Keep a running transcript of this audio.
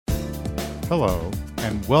Hello,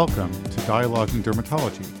 and welcome to Dialogues in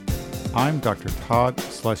Dermatology. I'm Dr. Todd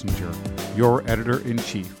Schlesinger, your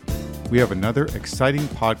editor-in-chief. We have another exciting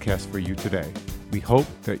podcast for you today. We hope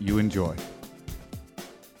that you enjoy.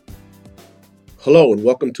 Hello, and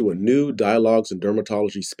welcome to a new Dialogues in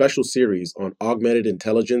Dermatology special series on Augmented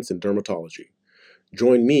Intelligence in Dermatology.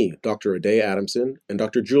 Join me, Dr. Ade Adamson, and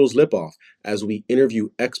Dr. Jules Lipoff as we interview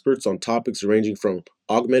experts on topics ranging from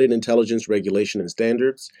augmented intelligence regulation and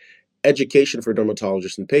standards, education for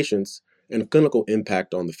dermatologists and patients, and clinical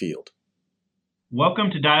impact on the field. Welcome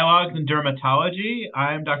to Dialogues in Dermatology.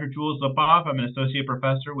 I'm Dr. Jules Lipoff. I'm an associate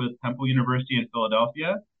professor with Temple University in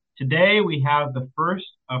Philadelphia. Today we have the first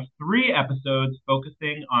of 3 episodes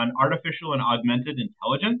focusing on artificial and augmented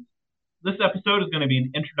intelligence. This episode is going to be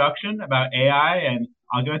an introduction about AI and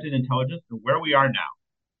augmented intelligence and where we are now.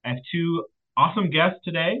 I have 2 awesome guests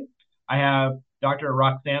today. I have Dr.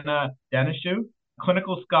 Roxana Daneshjou,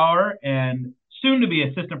 clinical scholar and soon-to-be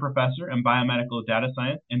assistant professor in biomedical data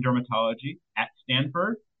science and dermatology at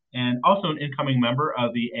Stanford, and also an incoming member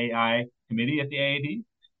of the AI committee at the AAD.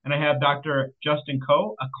 And I have Dr. Justin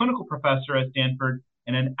Ko, a clinical professor at Stanford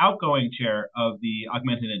and an outgoing chair of the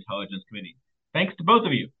Augmented Intelligence Committee. Thanks to both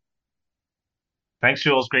of you. Thanks,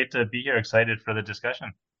 Jules. Great to be here. Excited for the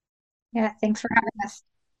discussion. Yeah, thanks for having us.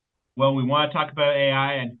 Well, we want to talk about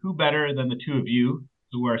AI, and who better than the 2 of you,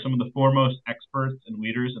 who are some of the foremost experts and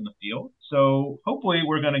leaders in the field. So hopefully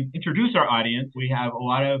we're going to introduce our audience. We have a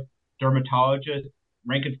lot of dermatologists,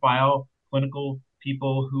 rank and file clinical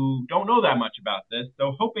people who don't know that much about this.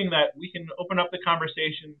 So hoping that we can open up the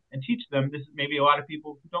conversation and teach them. This is maybe a lot of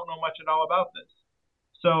people who don't know much at all about this.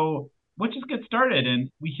 So let's just get started. And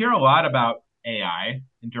we hear a lot about AI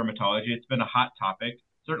in dermatology. It's been a hot topic.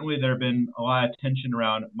 Certainly there have been a lot of attention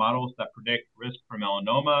around models that predict risk for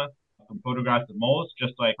melanoma, from photographs of moles,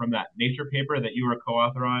 just like from that Nature paper that you were a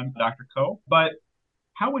co-author on, Dr. Ko. But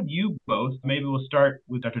how would you both, maybe we'll start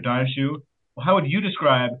with Dr. Daneshjou, how would you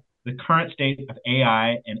describe the current state of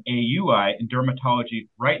AI and AUI in dermatology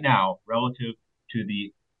right now relative to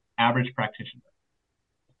the average practitioner?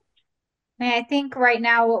 I think right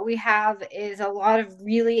now what we have is a lot of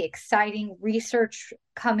really exciting research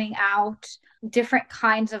coming out, different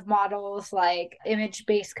kinds of models like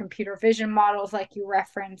image-based computer vision models like you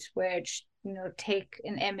referenced, which, take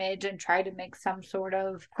an image and try to make some sort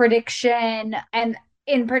of prediction. And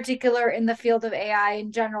in particular, in the field of AI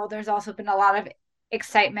in general, there's also been a lot of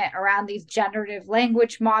excitement around these generative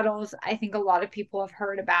language models. I think a lot of people have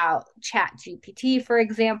heard about ChatGPT, for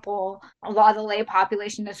example. A lot of the lay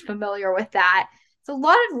population is familiar with that. It's a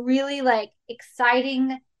lot of really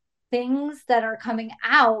exciting things that are coming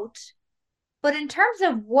out. But in terms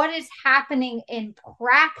of what is happening in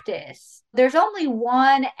practice, there's only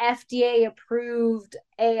one FDA-approved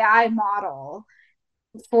AI model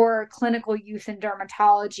for clinical use in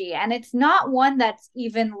dermatology, and it's not one that's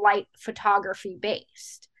even light photography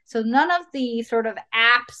based. So none of the sort of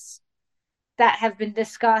apps that have been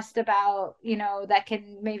discussed about, that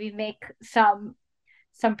can maybe make some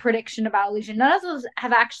prediction about a lesion, none of those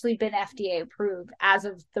have actually been FDA approved as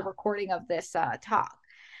of the recording of this talk.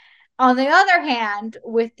 On the other hand,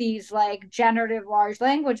 with these generative large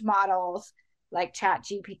language models, like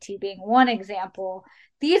ChatGPT being one example,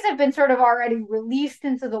 these have been sort of already released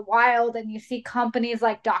into the wild, and you see companies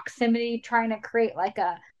like Doximity trying to create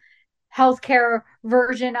a healthcare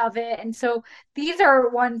version of it. And so these are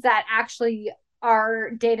ones that actually our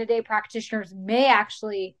day-to-day practitioners may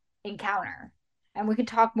actually encounter. And we can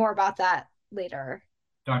talk more about that later.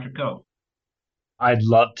 Dr. Ko. I'd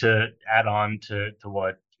love to add on to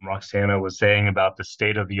what Roxana was saying about the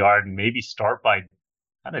state of the art, and maybe start by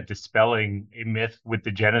kind of dispelling a myth with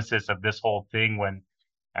the genesis of this whole thing, when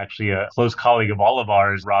actually a close colleague of all of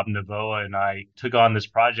ours, Rob Navoa, and I took on this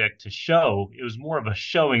project to show. It was more of a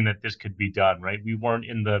showing that this could be done, right? We weren't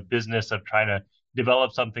in the business of trying to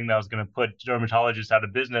develop something that was going to put dermatologists out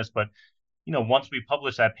of business. But, once we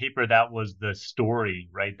published that paper, that was the story,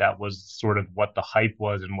 right? That was sort of what the hype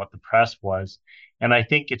was and what the press was. And I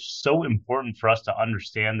think it's so important for us to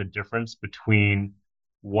understand the difference between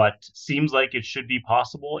what seems like it should be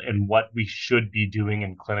possible and what we should be doing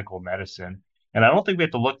in clinical medicine. And I don't think we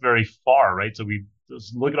have to look very far, right? So we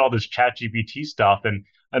just look at all this ChatGPT stuff, and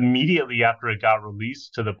immediately after it got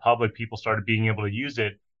released to the public, people started being able to use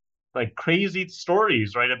it. Like crazy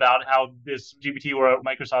stories, right, about how this GPT, or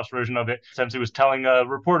Microsoft's version of it, essentially was telling a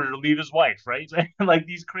reporter to leave his wife, right? Like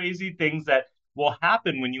these crazy things that will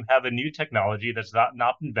happen when you have a new technology that's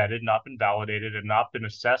not been vetted, not been validated, and not been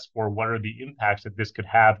assessed for what are the impacts that this could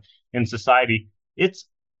have in society. It's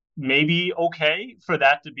maybe okay for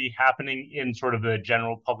that to be happening in sort of the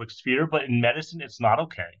general public sphere, but in medicine, it's not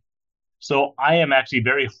okay. So I am actually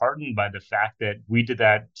very heartened by the fact that we did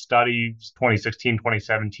that study 2016,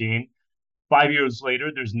 2017. 5 years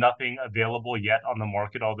later, there's nothing available yet on the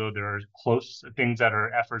market, although there are close things that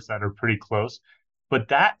are efforts that are pretty close. But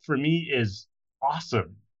that for me is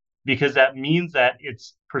awesome because that means that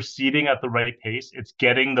it's proceeding at the right pace. It's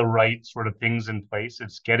getting the right sort of things in place.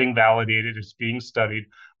 It's getting validated. It's being studied.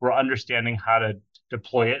 We're understanding how to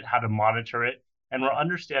deploy it, how to monitor it. And we're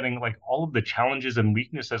understanding like all of the challenges and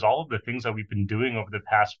weaknesses, all of the things that we've been doing over the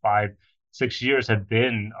past 5, 6 years have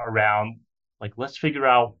been around like, let's figure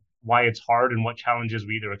out why it's hard and what challenges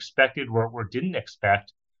we either expected or didn't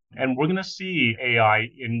expect. And we're going to see AI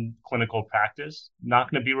in clinical practice,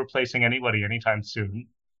 not going to be replacing anybody anytime soon.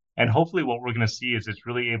 And hopefully, what we're going to see is it's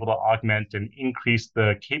really able to augment and increase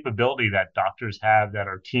the capability that doctors have, that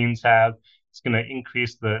our teams have. It's going to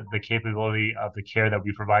increase the capability of the care that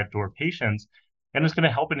we provide to our patients. And it's going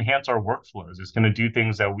to help enhance our workflows. It's going to do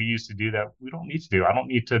things that we used to do that we don't need to do. I don't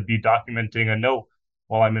need to be documenting a note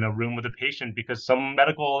while I'm in a room with a patient because some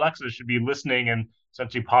medical Alexa should be listening and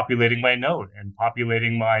essentially populating my note and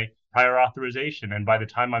populating my prior authorization. And by the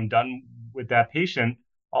time I'm done with that patient,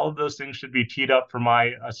 all of those things should be teed up for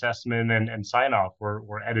my assessment and sign off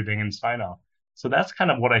or editing and sign off. So that's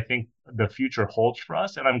kind of what I think the future holds for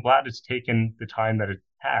us. And I'm glad it's taken the time that it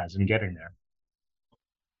has in getting there.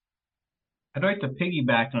 I'd like to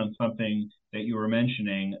piggyback on something that you were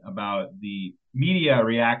mentioning about the media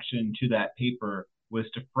reaction to that paper was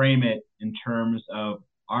to frame it in terms of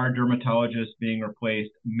our dermatologists being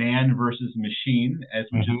replaced man versus machine, as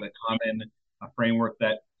which is a common framework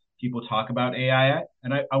that people talk about AI at.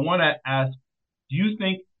 And I want to ask, do you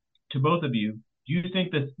think, to both of you, do you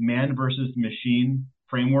think this man versus machine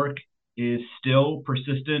framework is still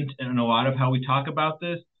persistent in a lot of how we talk about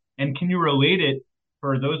this? And can you relate it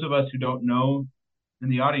for those of us who don't know in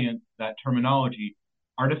the audience that terminology,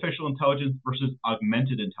 artificial intelligence versus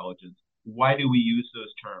augmented intelligence? Why do we use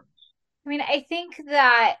those terms? I mean, I think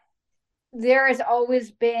that there has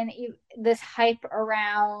always been this hype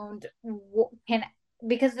around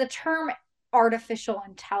because the term artificial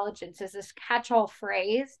intelligence is this catch-all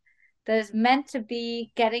phrase that is meant to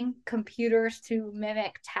be getting computers to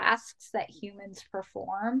mimic tasks that humans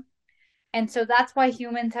perform. And so that's why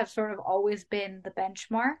humans have sort of always been the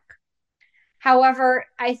benchmark. However,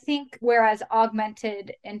 I think whereas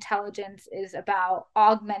augmented intelligence is about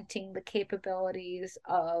augmenting the capabilities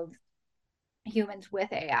of humans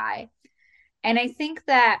with AI. And I think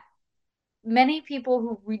that many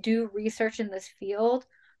people who do research in this field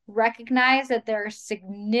recognize that there are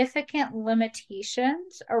significant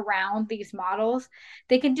limitations around these models.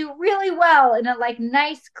 They can do really well in a like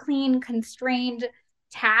nice, clean, constrained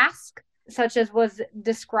task, such as was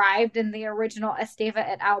described in the original Esteva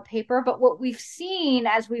et al. Paper. But what we've seen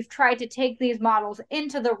as we've tried to take these models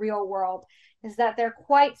into the real world is that they're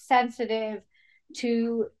quite sensitive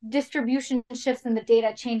to distribution shifts in the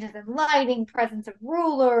data, changes in lighting, presence of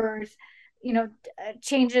rulers,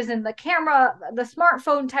 changes in the camera, the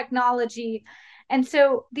smartphone technology. And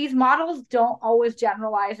so these models don't always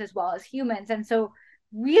generalize as well as humans. And so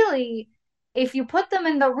really, if you put them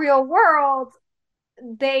in the real world,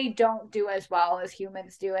 they don't do as well as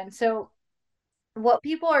humans do. And so what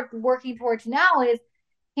people are working towards now is,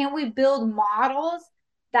 can we build models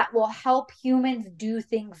that will help humans do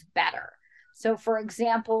things better? So for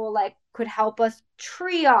example, like could help us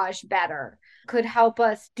triage better, could help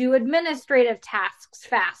us do administrative tasks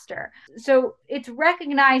faster. So it's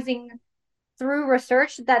recognizing through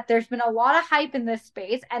research that there's been a lot of hype in this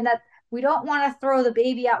space and that we don't want to throw the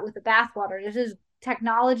baby out with the bathwater. This is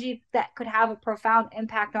technology that could have a profound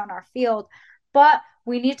impact on our field, but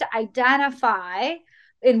we need to identify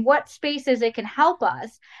in what spaces it can help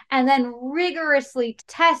us and then rigorously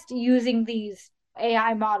test using these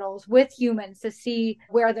AI models with humans to see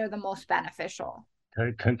where they're the most beneficial.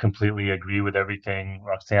 I completely agree with everything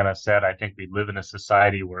Roxana said. I think we live in a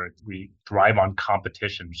society where we thrive on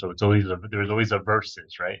competition. So there's always a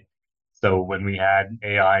versus, right? So when we had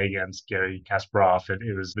AI against Gary Kasparov,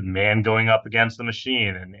 it was the man going up against the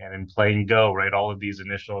machine and in playing Go, right? All of these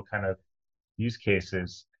initial kind of use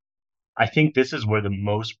cases. I think this is where the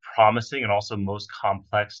most promising and also most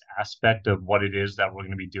complex aspect of what it is that we're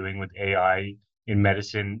going to be doing with AI in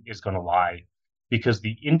medicine is going to lie. Because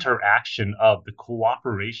the interaction of the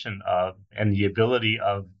cooperation of and the ability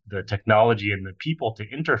of the technology and the people to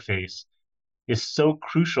interface is so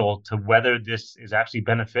crucial to whether this is actually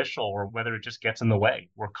beneficial or whether it just gets in the way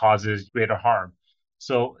or causes greater harm.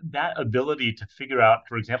 So that ability to figure out,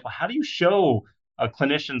 for example, how do you show a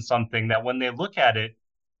clinician something that when they look at it,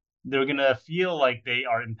 they're going to feel like they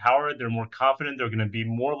are empowered, they're more confident, they're going to be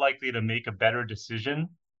more likely to make a better decision.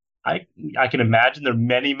 I I can imagine there are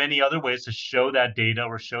many, many other ways to show that data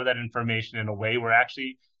or show that information in a way where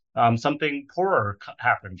actually something poorer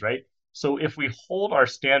happens, right? So if we hold our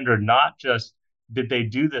standard, not just did they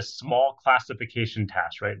do this small classification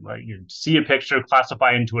task, right? Like you see a picture,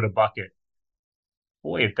 classify into it a bucket.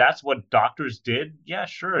 Boy, if that's what doctors did, yeah,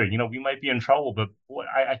 sure, we might be in trouble. But boy,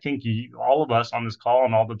 I think all of us on this call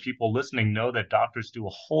and all the people listening know that doctors do a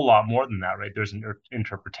whole lot more than that, right? There's an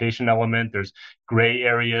interpretation element, there's gray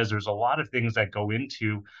areas, there's a lot of things that go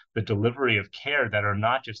into the delivery of care that are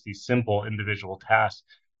not just these simple individual tasks.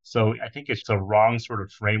 So I think it's a wrong sort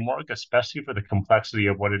of framework, especially for the complexity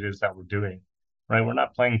of what it is that we're doing, right? We're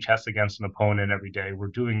not playing chess against an opponent every day. We're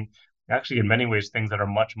doing actually in many ways things that are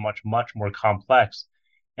much, much, much more complex,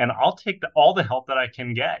 and I'll take all the help that I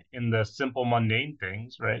can get in the simple, mundane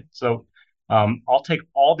things, right? So I'll take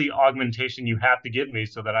all the augmentation you have to give me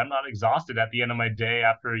so that I'm not exhausted at the end of my day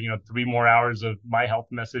after, 3 more hours of my health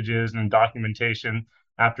messages and documentation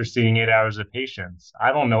after seeing 8 hours of patients.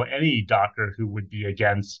 I don't know any doctor who would be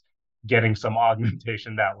against getting some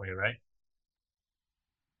augmentation that way, right?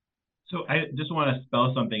 So I just want to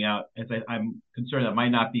spell something out, as I'm concerned that might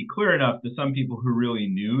not be clear enough to some people who are really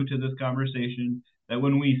new to this conversation, that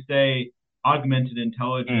when we say augmented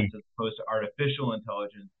intelligence as opposed to artificial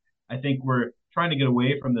intelligence, I think we're trying to get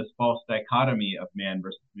away from this false dichotomy of man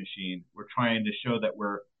versus machine. We're trying to show that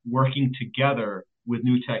we're working together with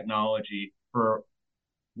new technology for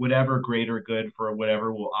whatever greater good, for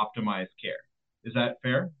whatever will optimize care. Is that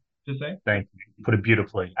fair to say? Thank you. You put it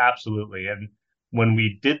beautifully. Absolutely. And when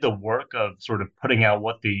we did the work of sort of putting out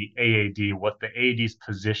what the AAD's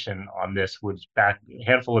position on this was back a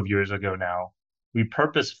handful of years ago now, we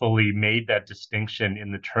purposefully made that distinction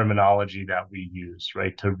in the terminology that we use,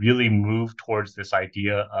 right? To really move towards this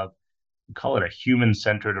idea of, we call it a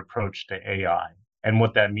human-centered approach to AI. And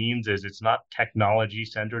what that means is it's not technology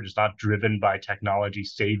centered. It's not driven by technology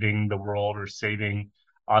saving the world or saving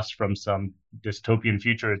us from some dystopian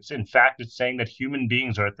future. It's in fact, it's saying that human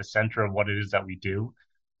beings are at the center of what it is that we do.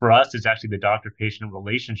 For us, it's actually the doctor-patient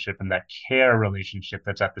relationship and that care relationship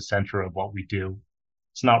that's at the center of what we do.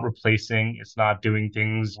 It's not replacing, it's not doing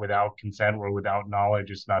things without consent or without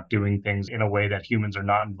knowledge. It's not doing things in a way that humans are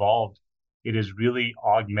not involved. It is really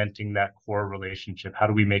augmenting that core relationship. How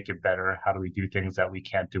do we make it better? How do we do things that we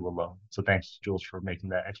can't do alone? So thanks, Jules, for making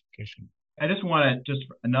that explication. I just want to, just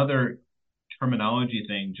another terminology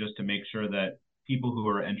thing, just to make sure that people who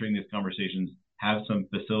are entering these conversations have some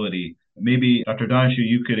facility. Maybe Dr. Daneshjou,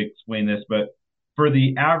 you could explain this, but for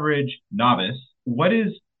the average novice, what is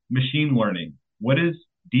machine learning? What is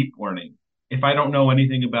deep learning? If I don't know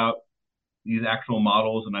anything about these actual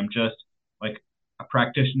models and I'm just like a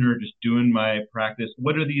practitioner just doing my practice,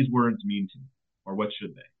 what do these words mean to me, or what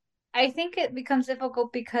should they? I think it becomes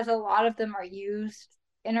difficult because a lot of them are used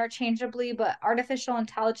interchangeably, but artificial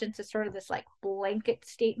intelligence is sort of this like blanket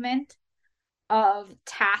statement of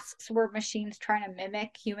tasks where machines trying to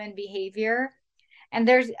mimic human behavior. And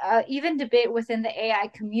there's even debate within the AI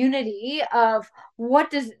community of what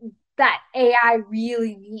does that AI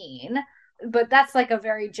really mean? But that's like a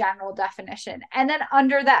very general definition. And then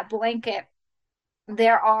under that blanket,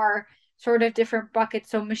 there are sort of different buckets.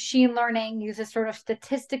 So machine learning uses sort of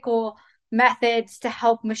statistical methods to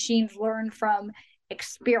help machines learn from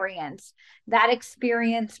experience. That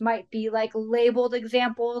experience might be like labeled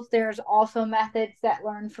examples. There's also methods that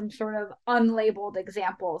learn from sort of unlabeled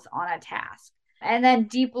examples on a task. And then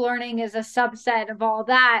deep learning is a subset of all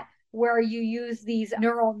that, where you use these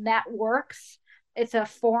neural networks. It's a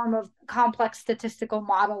form of complex statistical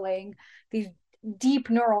modeling, these deep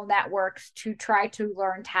neural networks to try to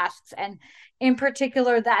learn tasks. And in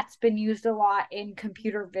particular, that's been used a lot in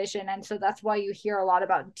computer vision. And so that's why you hear a lot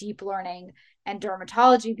about deep learning and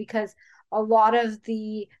dermatology, because a lot of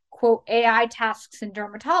the quote AI tasks in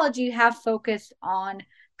dermatology have focused on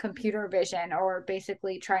computer vision, or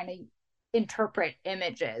basically trying to interpret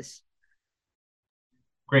images.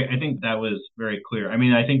 Great. I think that was very clear. I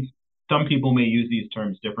mean, I think some people may use these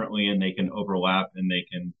terms differently and they can overlap and they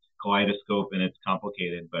can kaleidoscope and it's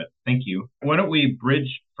complicated, but thank you. Why don't we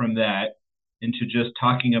bridge from that into just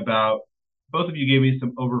talking about, both of you gave me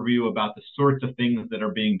some overview about the sorts of things that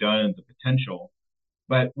are being done and the potential,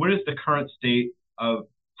 but what is the current state of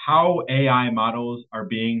how AI models are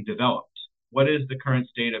being developed? What is the current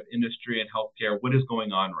state of industry and healthcare? What is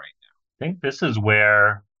going on right now? I think this is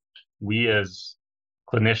where we as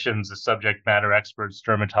clinicians, the subject matter experts,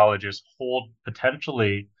 dermatologists, hold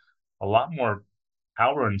potentially a lot more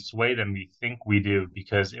power and sway than we think we do.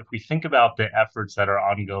 Because if we think about the efforts that are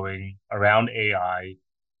ongoing around AI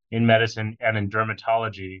in medicine and in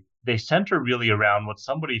dermatology, they center really around what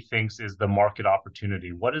somebody thinks is the market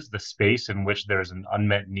opportunity. What is the space in which there's an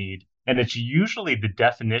unmet need? And it's usually the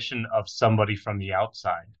definition of somebody from the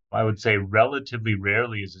outside. I would say relatively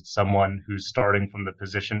rarely is it someone who's starting from the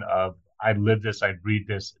position of, I live this, I breathe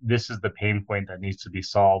this, this is the pain point that needs to be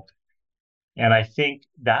solved. And I think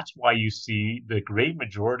that's why you see the great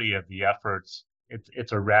majority of the efforts.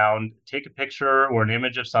 It's around take a picture or an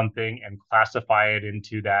image of something and classify it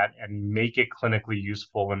into that and make it clinically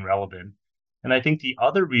useful and relevant. And I think the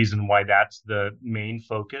other reason why that's the main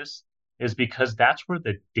focus is because that's where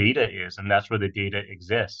the data is and that's where the data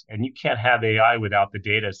exists. And you can't have AI without the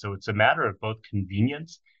data. So it's a matter of both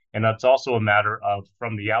convenience and it's also a matter of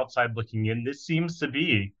from the outside looking in, this seems to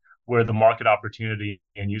be where the market opportunity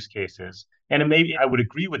and use case is. And it maybe I would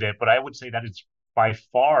agree with it, but I would say that it's by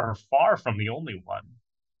far, far from the only one.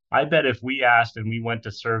 I bet if we asked and we went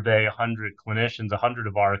to survey 100 clinicians, 100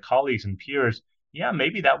 of our colleagues and peers, yeah,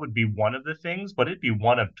 maybe that would be one of the things, but it'd be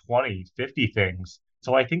one of 20, 50 things.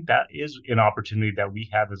 So I think that is an opportunity that we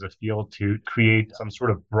have as a field to create some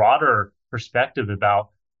sort of broader perspective about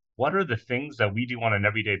what are the things that we do on an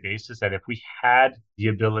everyday basis that if we had the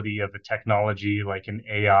ability of a technology like an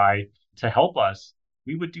AI to help us,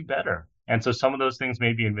 we would do better. And so some of those things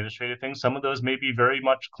may be administrative things. Some of those may be very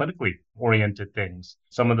much clinically oriented things.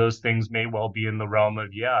 Some of those things may well be in the realm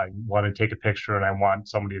of, yeah, I want to take a picture and I want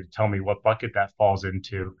somebody to tell me what bucket that falls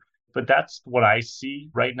into. But that's what I see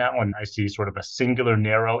right now. And I see sort of a singular,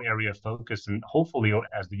 narrow area of focus. And hopefully,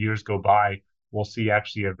 as the years go by, we'll see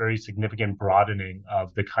actually a very significant broadening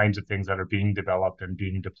of the kinds of things that are being developed and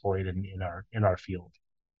being deployed in our field.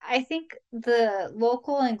 I think the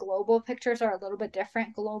local and global pictures are a little bit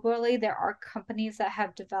different. Globally, there are companies that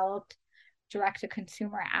have developed direct to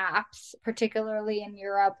consumer apps, particularly in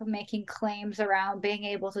Europe, making claims around being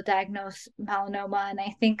able to diagnose melanoma. And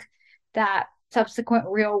I think that subsequent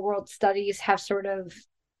real world studies have sort of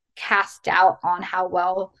cast doubt on how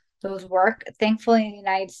well those work. Thankfully, in the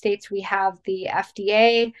United States, we have the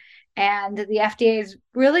FDA, and the FDA has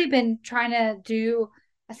really been trying to do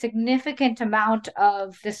a significant amount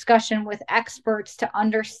of discussion with experts to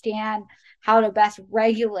understand how to best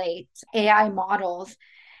regulate AI models.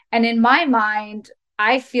 And in my mind,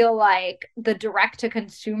 I feel like the direct to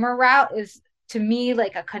consumer route is, to me,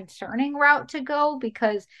 like a concerning route to go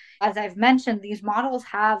because, as I've mentioned, these models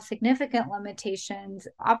have significant limitations,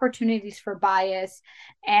 opportunities for bias.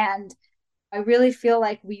 And I really feel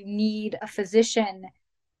like we need a physician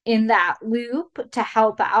in that loop to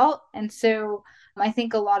help out. And so I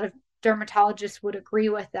think a lot of dermatologists would agree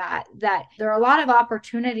with that there are a lot of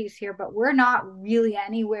opportunities here, but we're not really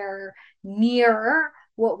anywhere near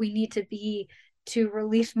what we need to be to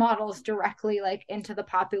release models directly like into the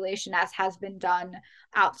population as has been done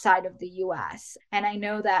outside of the US. And I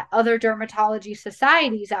know that other dermatology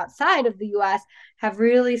societies outside of the US have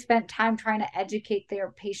really spent time trying to educate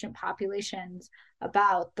their patient populations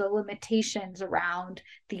about the limitations around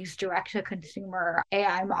these direct to consumer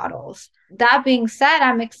AI models. That being said,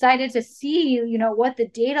 I'm excited to see, what the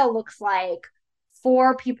data looks like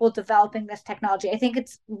for people developing this technology. I think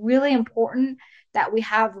it's really important that we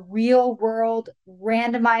have real world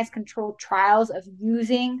randomized controlled trials of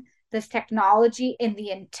using this technology in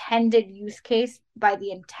the intended use case by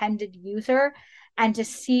the intended user and to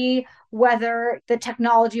see whether the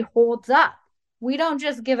technology holds up. We don't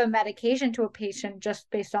just give a medication to a patient just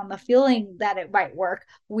based on the feeling that it might work.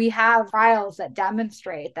 We have trials that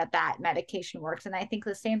demonstrate that that medication works. And I think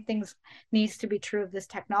the same things needs to be true of this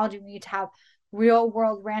technology. We need to have real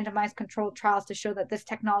world randomized controlled trials to show that this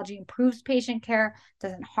technology improves patient care,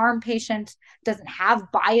 doesn't harm patients, doesn't have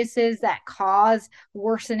biases that cause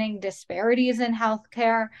worsening disparities in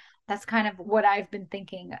healthcare. That's kind of what I've been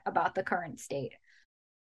thinking about the current state.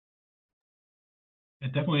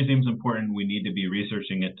 It definitely seems important. We need to be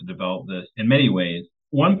researching it to develop this in many ways.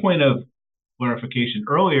 One point of clarification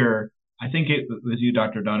earlier, I think it was you,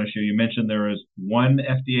 Dr. Daneshjou, you mentioned there was one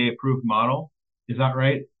FDA approved model. Is that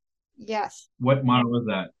right? Yes. What model is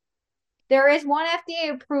that? There is one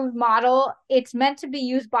FDA approved model. It's meant to be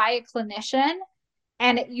used by a clinician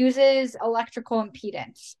and it uses electrical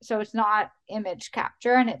impedance. So it's not image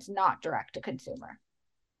capture and it's not direct to consumer.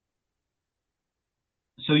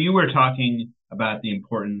 So you were talking about the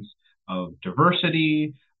importance of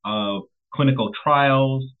diversity, of clinical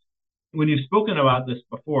trials. When you've spoken about this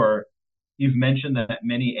before, you've mentioned that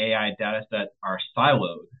many AI data sets are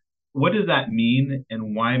siloed. What does that mean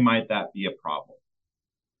and why might that be a problem?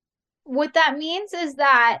 What that means is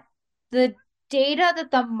that the data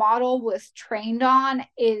that the model was trained on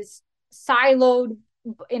is siloed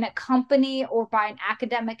in a company or by an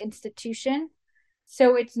academic institution.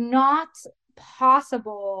 So it's not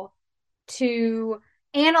possible to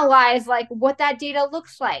analyze like what that data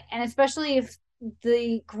looks like. And especially if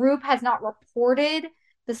the group has not reported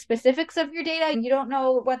the specifics of your data, you don't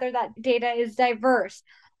know whether that data is diverse,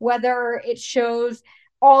 whether it shows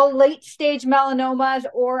all late stage melanomas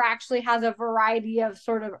or actually has a variety of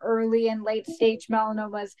sort of early and late stage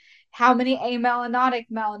melanomas, how many amelanotic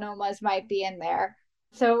melanomas might be in there.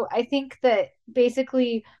 So I think that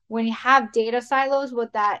basically when you have data silos,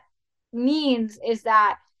 what that means is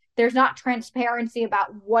that there's not transparency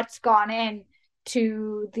about what's gone in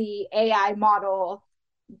to the AI model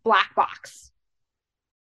black box.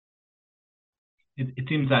 It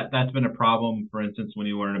seems that that's been a problem, for instance, when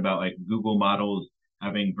you learn about like Google models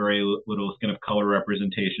having very little kind of color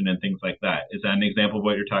representation and things like that. Is that an example of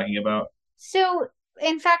what you're talking about? So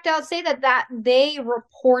in fact, I'll say that they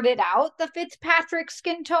reported out the Fitzpatrick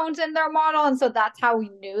skin tones in their model. And so that's how we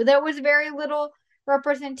knew there was very little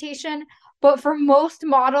representation. But for most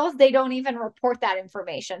models, they don't even report that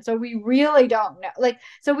information. So we really don't know. Like,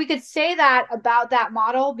 so we could say that about that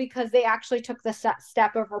model because they actually took the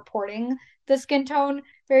step of reporting the skin tone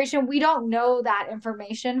variation. We don't know that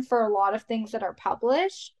information for a lot of things that are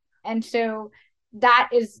published. And so that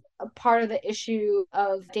is a part of the issue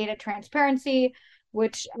of data transparency,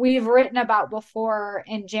 which we've written about before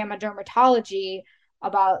in JAMA Dermatology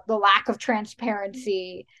about the lack of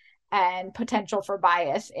transparency and potential for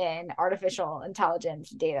bias in artificial intelligence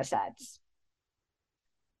data sets.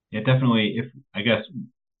 Yeah, definitely. If I guess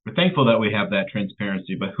we're thankful that we have that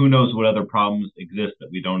transparency, but who knows what other problems exist that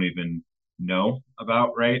we don't even know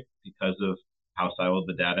about, right? Because of how siloed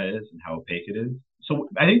the data is and how opaque it is. So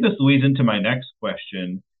I think this leads into my next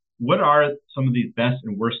question. What are some of these best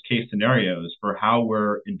and worst case scenarios for how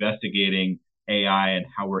we're investigating AI and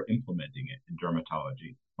how we're implementing it in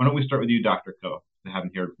dermatology? Why don't we start with you, Dr. Koh? I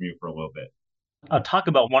haven't heard from you for a little bit. I'll talk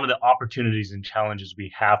about one of the opportunities and challenges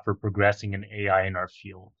we have for progressing in AI in our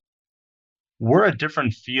field. We're a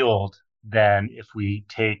different field than if we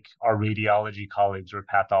take our radiology colleagues or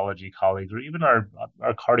pathology colleagues or even our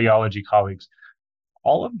cardiology colleagues.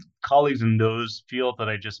 All of the colleagues in those fields that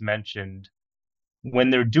I just mentioned,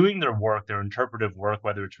 when they're doing their work, their interpretive work,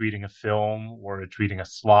 whether it's reading a film or it's reading a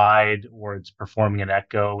slide or it's performing an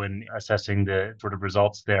echo and assessing the sort of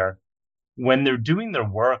results there, when they're doing their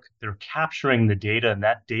work, they're capturing the data and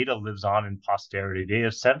that data lives on in posterity. They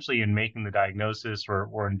essentially, in making the diagnosis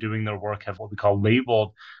or in doing their work, have what we call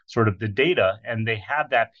labeled sort of the data. And they have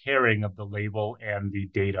that pairing of the label and the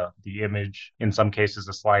data, the image, in some cases,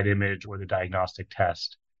 a slide image or the diagnostic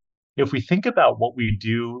test. If we think about what we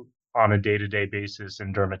do on a day-to-day basis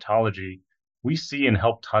in dermatology, we see and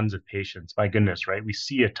help tons of patients. My goodness, right? We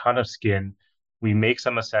see a ton of skin. We make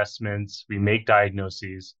some assessments. We make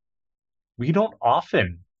diagnoses. We don't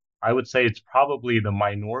often, I would say it's probably the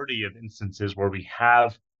minority of instances where we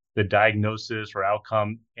have the diagnosis or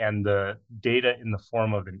outcome and the data in the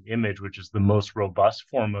form of an image, which is the most robust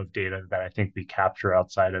form of data that I think we capture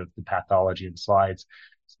outside of the pathology and slides.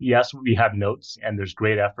 Yes, we have notes and there's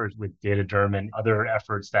great efforts with DataDerm and other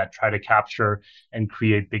efforts that try to capture and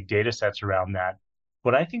create big data sets around that.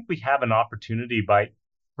 But I think we have an opportunity by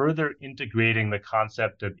further integrating the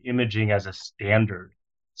concept of imaging as a standard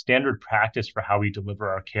practice for how we deliver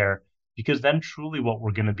our care. Because then truly what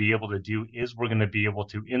we're going to be able to do is we're going to be able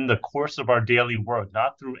to, in the course of our daily work,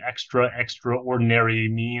 not through extraordinary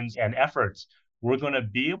means and efforts, we're going to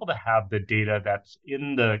be able to have the data that's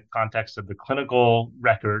in the context of the clinical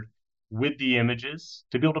record with the images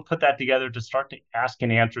to be able to put that together to start to ask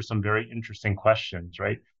and answer some very interesting questions,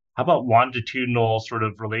 right? How about longitudinal sort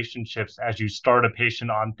of relationships as you start a patient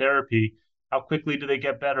on therapy? How quickly do they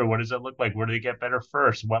get better? What does it look like? Where do they get better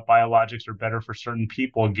first? What biologics are better for certain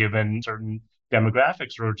people given certain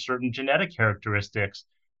demographics or certain genetic characteristics?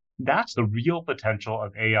 That's the real potential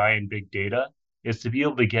of AI and big data, is to be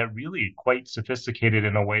able to get really quite sophisticated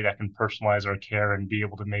in a way that can personalize our care and be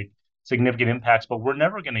able to make significant impacts. But we're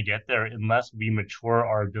never going to get there unless we mature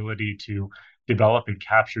our ability to develop and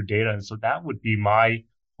capture data. And so that would be my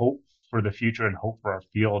hope for the future and hope for our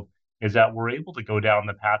field, is that we're able to go down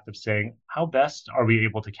the path of saying, how best are we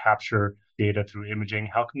able to capture data through imaging?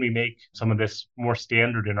 How can we make some of this more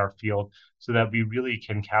standard in our field so that we really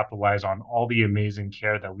can capitalize on all the amazing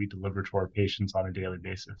care that we deliver to our patients on a daily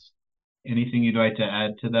basis? Anything you'd like to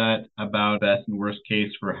add to that about best and worst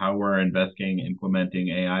case for how we're investigating implementing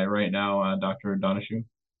AI right now, Dr. Daneshjou?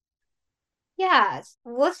 Yes.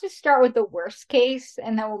 Let's just start with the worst case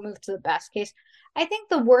and then we'll move to the best case. I think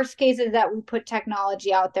the worst case is that we put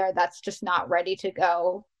technology out there that's just not ready to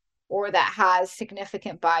go or that has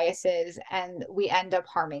significant biases and we end up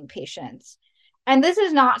harming patients. And this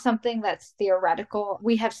is not something that's theoretical.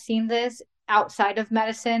 We have seen this outside of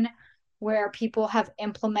medicine where people have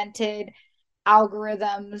implemented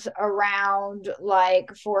algorithms around,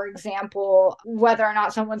 like, for example, whether or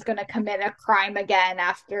not someone's going to commit a crime again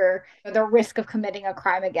after the risk of committing a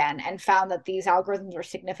crime again, and found that these algorithms are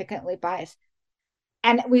significantly biased.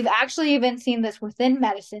 And we've actually even seen this within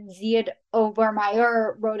medicine. Ziad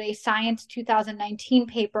Obermeyer wrote a Science 2019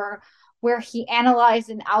 paper where he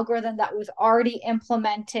analyzed an algorithm that was already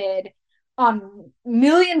implemented on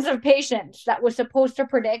millions of patients that was supposed to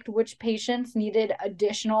predict which patients needed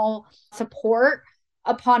additional support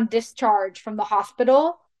upon discharge from the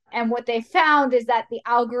hospital. And what they found is that the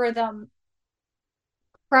algorithm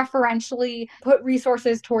preferentially put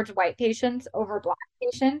resources towards white patients over Black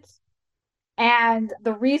patients. And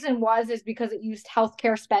the reason is because it used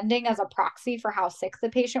healthcare spending as a proxy for how sick the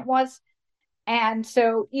patient was. And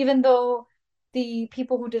so even though the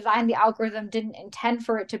people who designed the algorithm didn't intend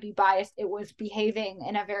for it to be biased, it was behaving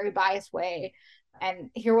in a very biased way. And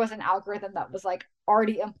here was an algorithm that was like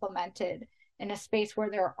already implemented in a space where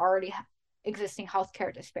there are already existing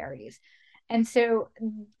healthcare disparities. And so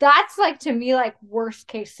that's, like, to me, like, worst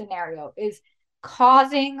case scenario is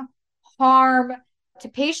causing harm to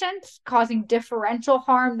patients, causing differential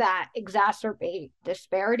harm that exacerbate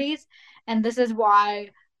disparities. And this is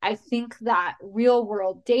why I think that real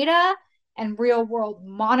world data and real world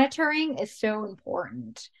monitoring is so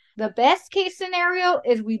important. The best case scenario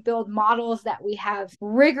is we build models that we have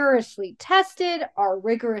rigorously tested, are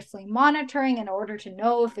rigorously monitoring in order to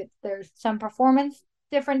know if there's some performance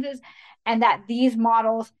differences, and that these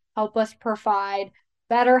models help us provide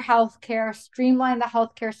better healthcare, streamline the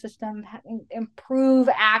healthcare system, improve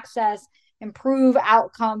access, improve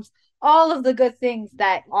outcomes, all of the good things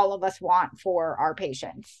that all of us want for our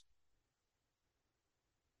patients.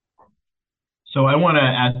 So I want to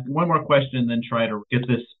ask one more question and then try to get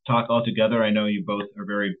this talk all together. I know you both are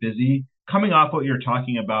very busy. Coming off what you're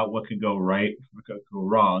talking about, what could go right, what could go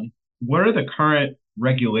wrong, what are the current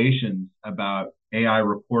regulations about AI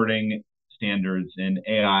reporting standards and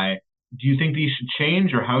AI? Do you think these should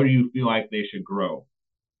change, or how do you feel like they should grow?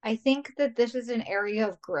 I think that this is an area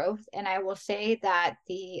of growth, and I will say that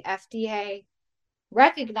the FDA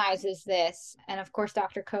recognizes this. And of course,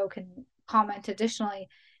 Dr. Ko can comment additionally.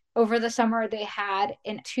 Over the summer, they had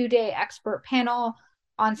a 2-day expert panel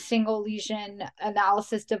on single lesion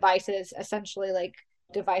analysis devices, essentially like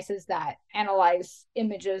devices that analyze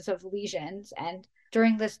images of lesions. And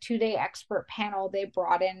during this 2-day expert panel, they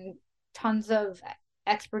brought in tons of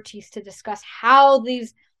expertise to discuss how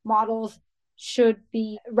these models should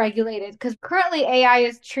be regulated, because currently AI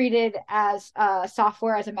is treated as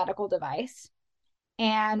software as a medical device.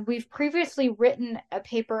 And we've previously written a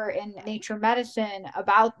paper in Nature Medicine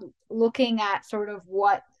about looking at sort of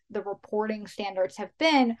what the reporting standards have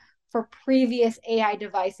been for previous AI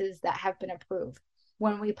devices that have been approved.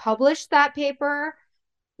 When we published that paper,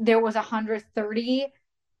 there was 130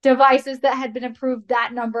 devices that had been approved.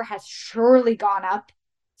 That number has surely gone up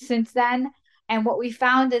since then. And what we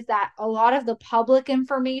found is that a lot of the public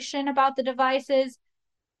information about the devices,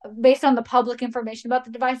 based on the public information about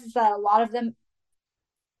the devices, that a lot of them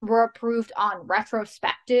were approved on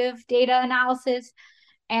retrospective data analysis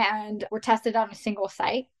and were tested on a single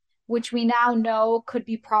site, which we now know could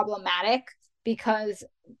be problematic because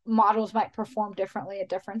models might perform differently at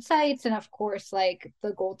different sites. And of course, like,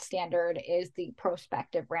 the gold standard is the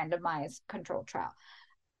prospective randomized controlled trial.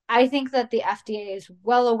 I think that the FDA is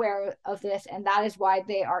well aware of this, and that is why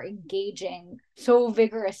they are engaging so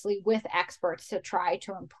vigorously with experts to try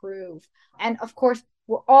to improve. And of course,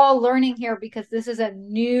 we're all learning here because this is a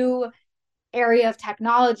new area of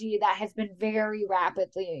technology that has been very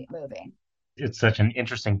rapidly moving. It's such an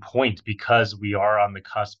interesting point because we are on the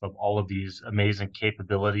cusp of all of these amazing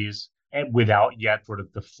capabilities, and without yet sort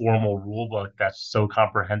of the formal rule book that's so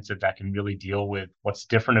comprehensive that can really deal with what's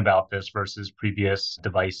different about this versus previous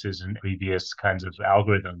devices and previous kinds of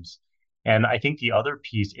algorithms. And I think the other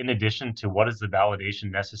piece, in addition to what is the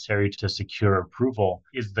validation necessary to secure approval,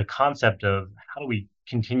 is the concept of how do we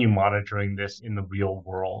continue monitoring this in the real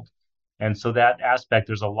world. And so that aspect,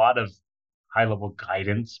 there's a lot of high-level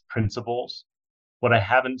guidance principles. What I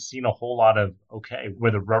haven't seen a whole lot of, okay,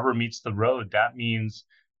 where the rubber meets the road, that means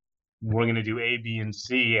we're going to do A, B, and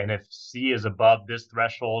C. And if C is above this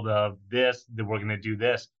threshold of this, then we're going to do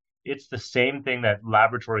this. It's the same thing that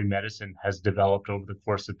laboratory medicine has developed over the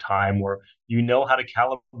course of time, where you know how to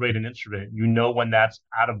calibrate an instrument. You know when that's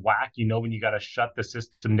out of whack. You know when you got to shut the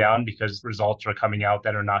system down because results are coming out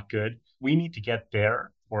that are not good. We need to get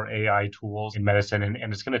there for AI tools in medicine.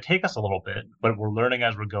 And it's going to take us a little bit, but we're learning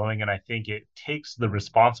as we're going. And I think it takes the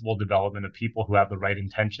responsible development of people who have the right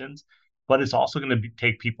intentions but it's also going to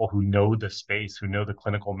take people who know the space, who know the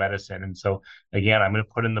clinical medicine. And so, again, I'm going to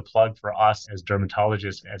put in the plug for us as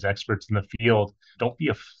dermatologists, as experts in the field. Don't be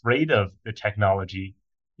afraid of the technology,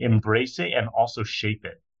 embrace it and also shape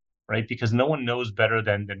it, right? Because no one knows better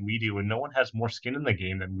than we do, and no one has more skin in the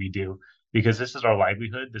game than we do, because this is our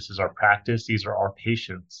livelihood, this is our practice, these are our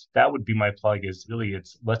patients. That would be my plug, is really,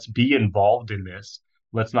 it's let's be involved in this.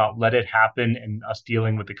 Let's not let it happen and us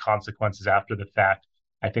dealing with the consequences after the fact.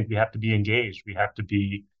 I think we have to be engaged. We have to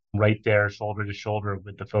be right there, shoulder to shoulder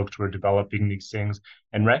with the folks who are developing these things,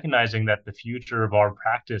 and recognizing that the future of our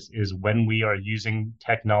practice is when we are using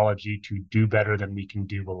technology to do better than we can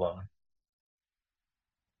do alone.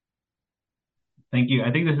 Thank you.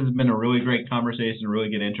 I think this has been a really great conversation, a really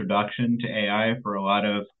good introduction to AI for a lot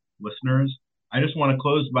of listeners. I just want to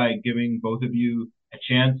close by giving both of you a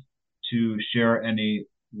chance to share any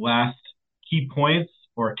last key points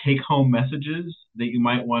or take-home messages that you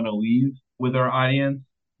might want to leave with our audience,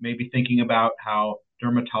 maybe thinking about how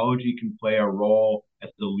dermatology can play a role as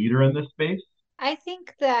the leader in this space. I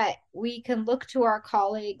think that we can look to our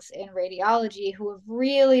colleagues in radiology who have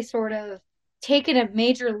really sort of taken a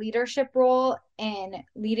major leadership role in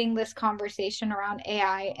leading this conversation around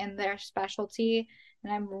AI in their specialty.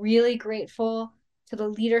 And I'm really grateful to the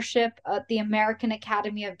leadership of the American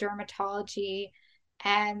Academy of Dermatology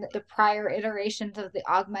and the prior iterations of the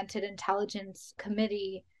Augmented Intelligence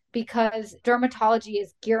Committee, because dermatology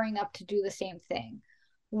is gearing up to do the same thing.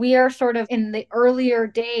 We are sort of in the earlier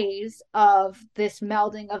days of this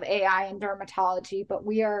melding of AI and dermatology, but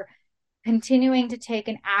we are continuing to take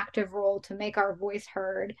an active role to make our voice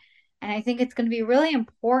heard. And I think it's going to be really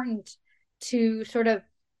important to sort of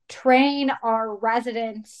train our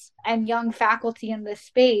residents and young faculty in this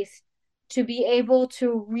space to be able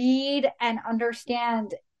to read and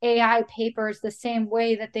understand AI papers the same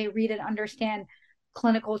way that they read and understand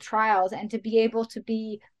clinical trials, and to be able to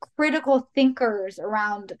be critical thinkers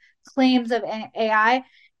around claims of AI,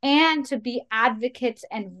 and to be advocates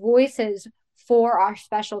and voices for our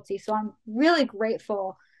specialty. So I'm really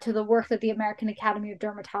grateful to the work that the American Academy of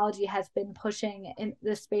Dermatology has been pushing in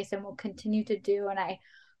this space and will continue to do. And I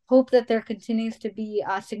hope that there continues to be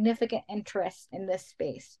a significant interest in this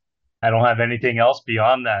space. I don't have anything else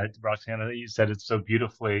beyond that. Roxana, you said it so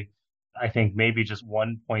beautifully. I think maybe just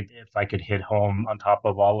one point, if I could hit home on top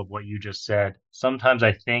of all of what you just said. Sometimes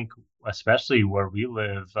I think, especially where we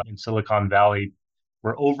live in Silicon Valley,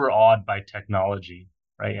 we're overawed by technology,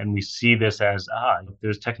 right? And we see this as, if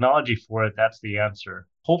there's technology for it, that's the answer.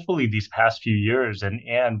 Hopefully these past few years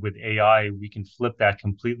and with AI, we can flip that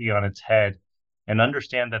completely on its head and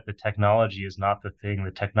understand that the technology is not the thing.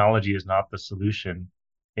 The technology is not the solution.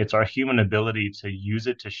 It's our human ability to use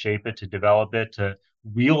it, to shape it, to develop it, to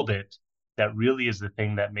wield it, that really is the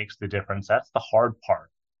thing that makes the difference. That's the hard part.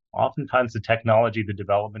 Oftentimes the technology, the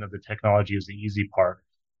development of the technology is the easy part.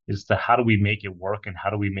 Is the how do we make it work, and how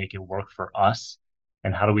do we make it work for us,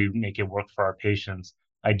 and how do we make it work for our patients?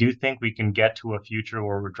 I do think we can get to a future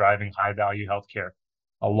where we're driving high value healthcare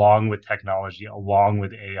along with technology, along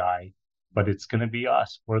with AI, but it's going to be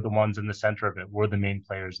us. We're the ones in the center of it. We're the main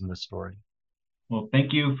players in the story. Well,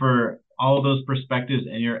 thank you for all of those perspectives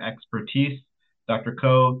and your expertise, Dr.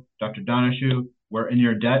 Ko, Dr. Daneshjou. We're in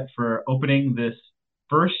your debt for opening this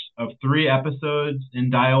first of 3 episodes in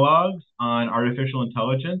dialogues on artificial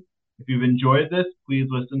intelligence. If you've enjoyed this, please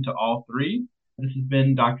listen to all 3. This has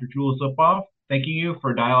been Dr. Jules Lipoff. Thanking you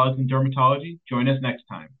for Dialogues in Dermatology. Join us next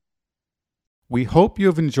time. We hope you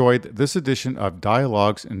have enjoyed this edition of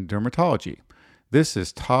Dialogues in Dermatology. This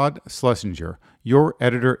is Todd Schlesinger, your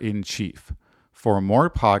editor-in-chief. For more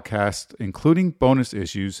podcasts, including bonus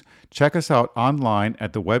issues, check us out online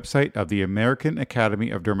at the website of the American Academy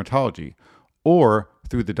of Dermatology or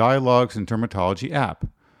through the Dialogues in Dermatology app.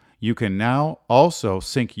 You can now also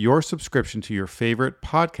sync your subscription to your favorite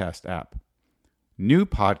podcast app. New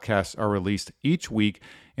podcasts are released each week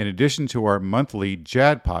in addition to our monthly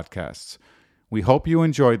JAD podcasts. We hope you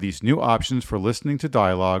enjoy these new options for listening to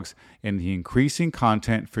dialogues and the increasing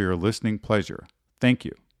content for your listening pleasure. Thank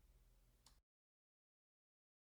you.